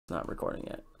Not recording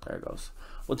yet. There it goes.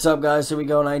 What's up, guys? Here we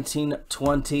go.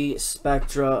 1920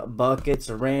 Spectra buckets.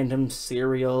 A random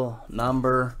serial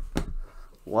number.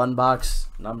 One box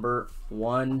number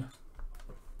 1.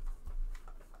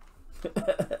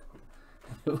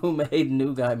 Who made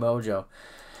New Guy Mojo?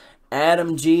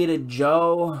 Adam G to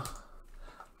Joe.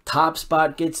 Top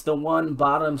spot gets the 1.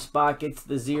 Bottom spot gets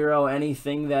the 0.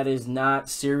 Anything that is not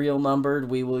serial numbered,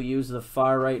 we will use the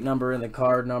far right number and the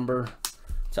card number.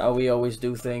 That's how we always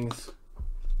do things.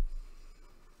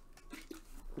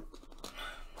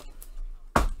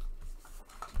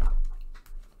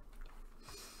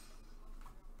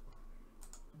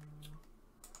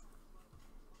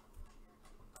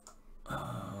 I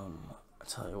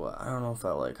tell you what, I don't know if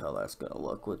I like how that's gonna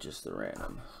look with just the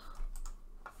random.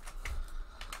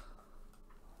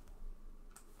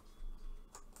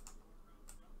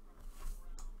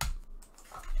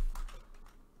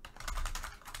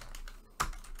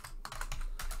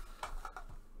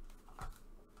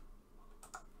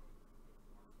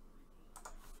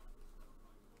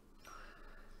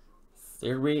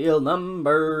 Serial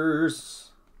numbers.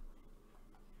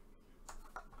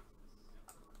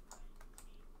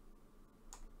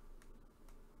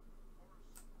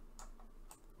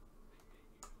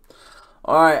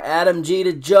 Alright, Adam G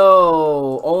to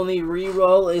Joe. Only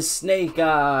reroll is Snake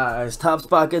Eyes. Top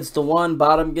spot gets the 1,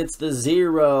 bottom gets the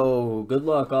 0. Good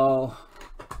luck, all.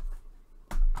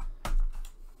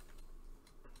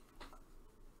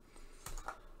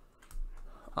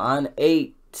 On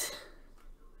 8.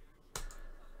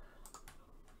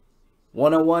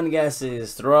 101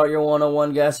 guesses. Throw out your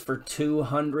 101 guess for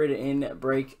 200 in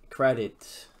break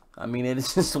credit. I mean, it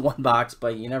is just one box,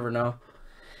 but you never know.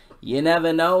 You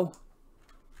never know.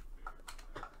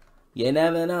 You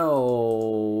never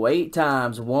know. 8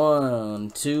 times. 1,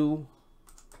 2,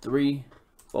 3,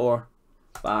 4,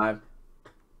 5,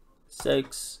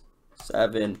 6,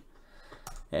 7.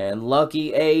 And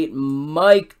lucky 8,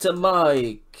 Mike to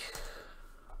Mike.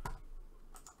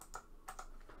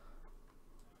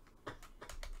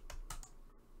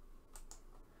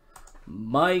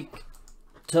 Mike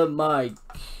to Mike.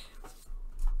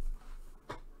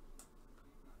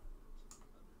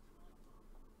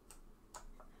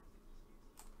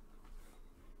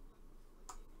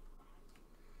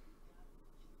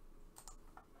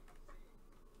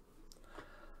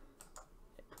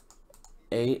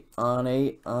 Eight on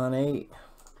 8 on 8.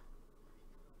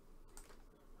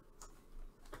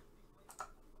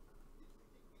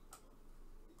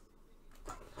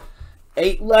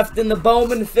 Eight left in the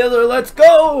Bowman filler. Let's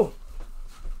go!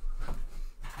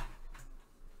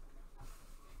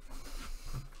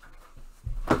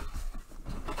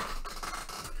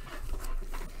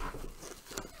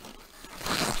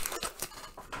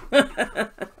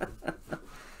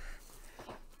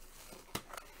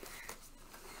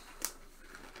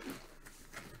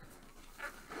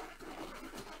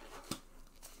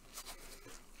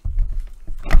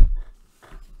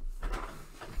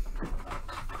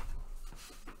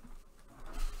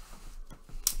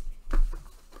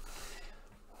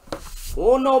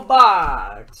 Uno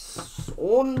box.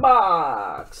 Un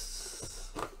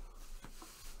box.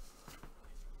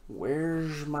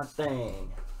 Where's my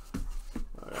thing?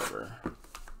 Whatever.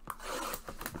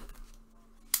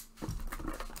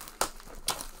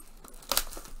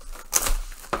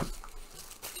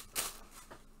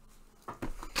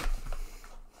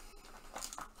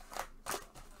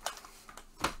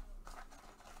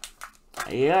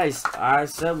 Yeah, I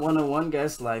said 101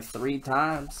 guess like 3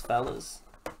 times, fellas.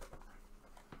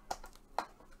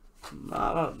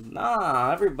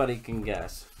 Nah, everybody can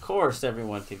guess. Of course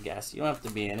everyone can guess. You don't have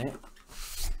to be in it.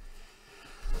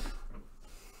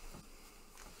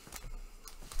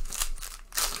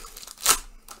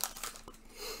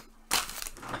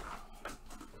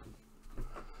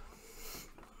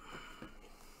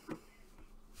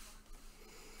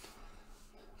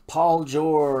 Paul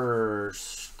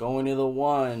George going to the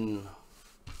 1.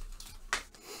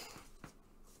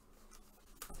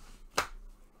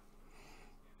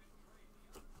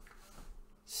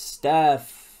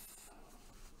 Steph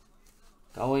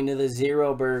going to the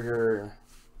 0 burger.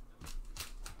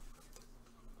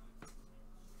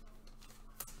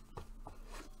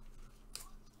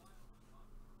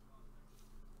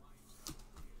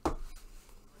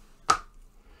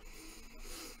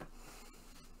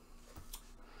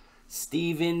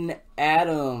 Steven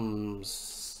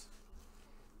Adams.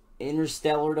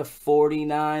 Interstellar to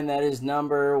 49. That is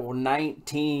number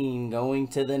 19. Going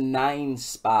to the 9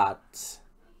 spot.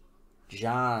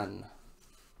 John.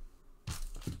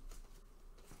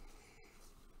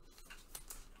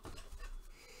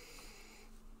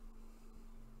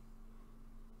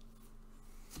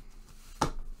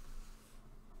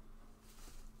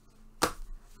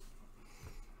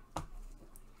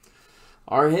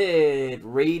 Our hit,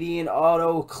 Radiant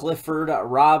Auto, Clifford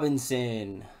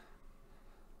Robinson.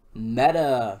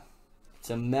 Meta. It's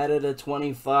a meta to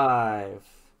 25.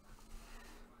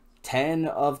 10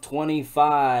 of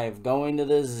 25. Going to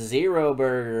the Zero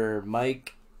Burger,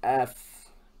 Mike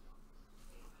F.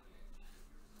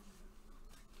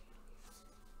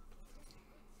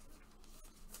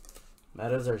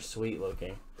 Metas are sweet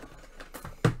looking.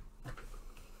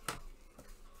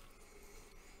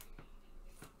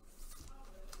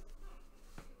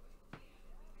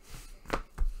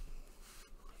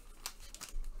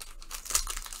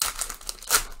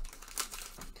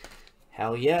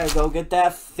 Hell yeah, go get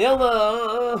that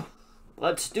filler.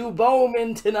 Let's do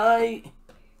Bowman tonight.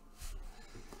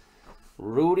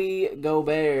 Rudy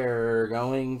Gobert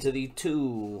going to the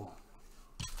 2.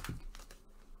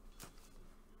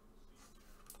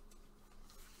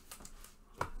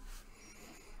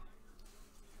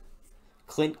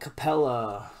 Clint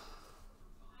Capella.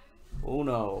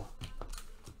 Uno.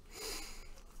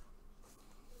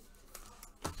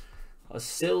 A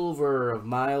silver of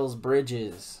Miles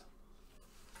Bridges.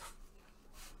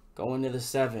 Going to the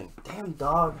 7. Damn,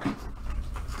 dog.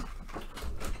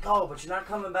 Oh, but you're not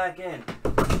coming back in.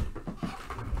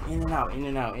 In and out, in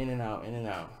and out, in and out, in and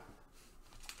out.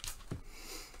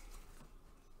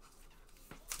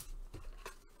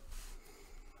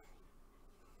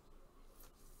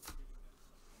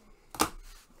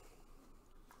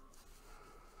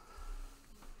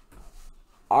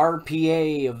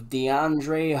 RPA of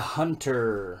DeAndre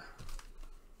Hunter.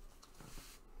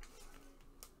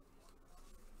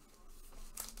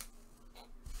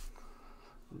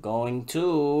 Going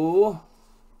to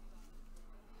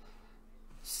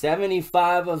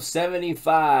 75 of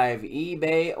 75.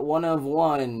 eBay 1 of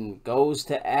 1 goes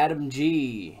to Adam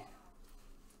G.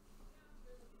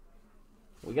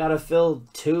 We gotta fill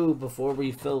 2 before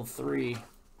we fill 3.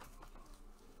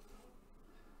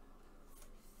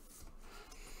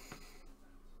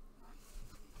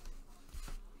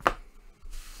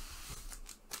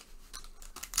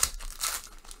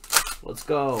 Let's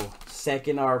go.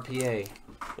 Second RPA.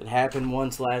 It happened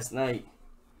once last night.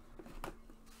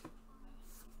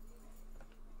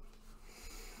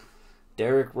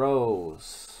 Derrick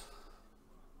Rose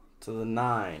to the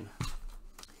 9.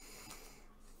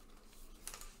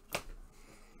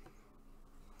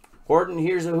 Horton,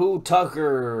 here's a who.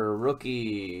 Tucker,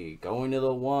 rookie, going to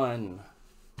the 1.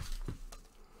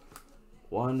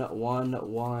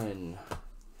 1-1-1.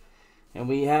 And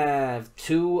we have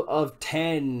 2 of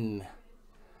 10.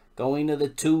 Going to the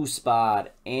 2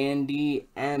 spot, Andy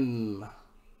M.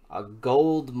 A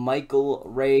gold Michael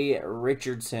Ray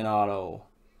Richardson auto.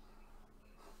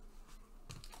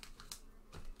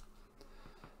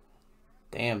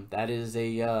 Damn, that is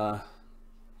a,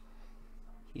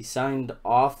 he signed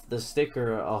off the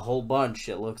sticker a whole bunch,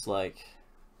 it looks like.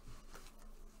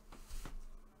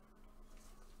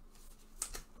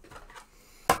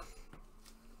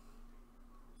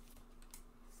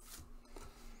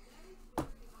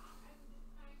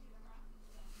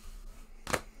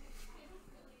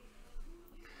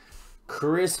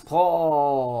 Chris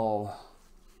Paul,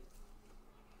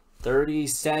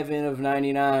 37 of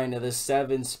 99 to the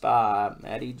 7 spot,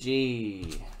 Matty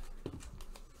G.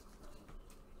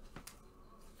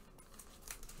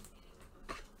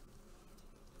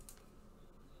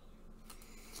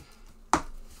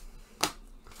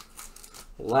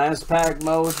 Last pack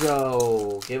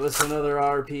mojo, give us another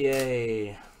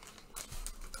RPA.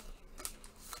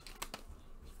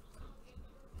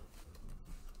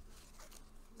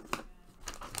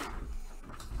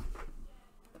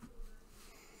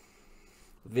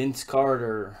 Vince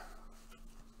Carter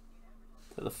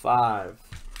to the 5.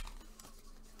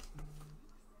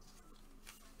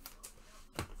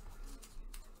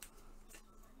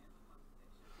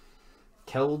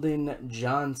 Keldon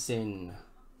Johnson.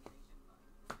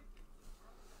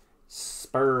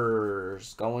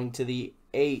 Spurs going to the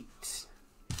 8.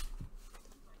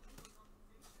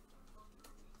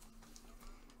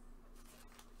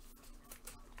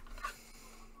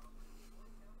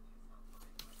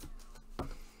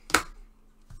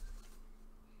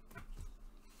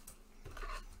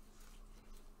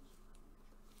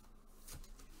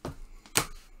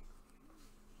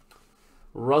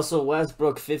 Russell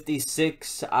Westbrook,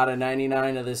 56 out of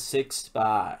 99 of the 6th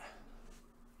spot.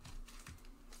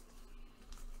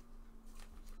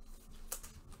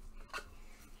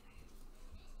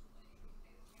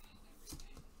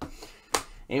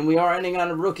 And we are ending on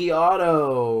a rookie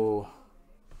auto.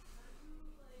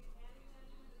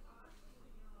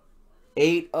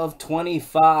 8 of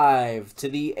 25 to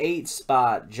the 8th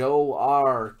spot. Joe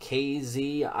R.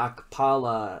 KZ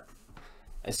Akpala.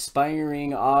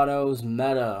 Aspiring Autos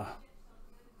Meta.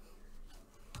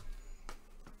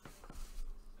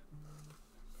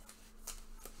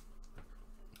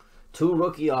 Two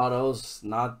rookie autos,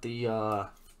 not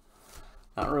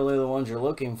really the ones you're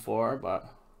looking for,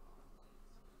 but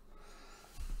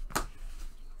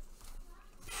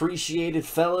appreciated,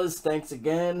 fellas. Thanks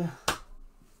again.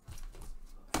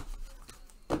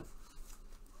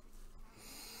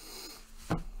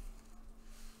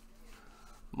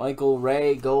 Michael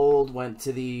Ray Gold went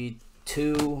to the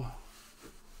 2.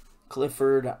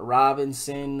 Clifford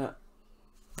Robinson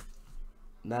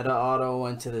Meta Auto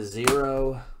went to the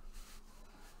 0.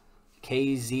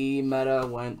 KZ Meta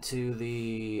went to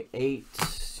the 8.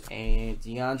 And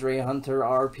DeAndre Hunter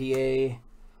RPA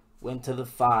went to the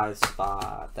 5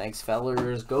 spot. Thanks,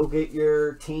 fellers. Go get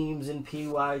your teams in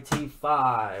PYT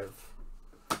 5.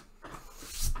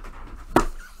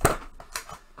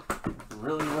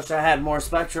 Really wish I had more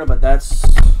Spectra, but that's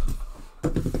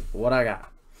what I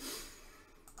got.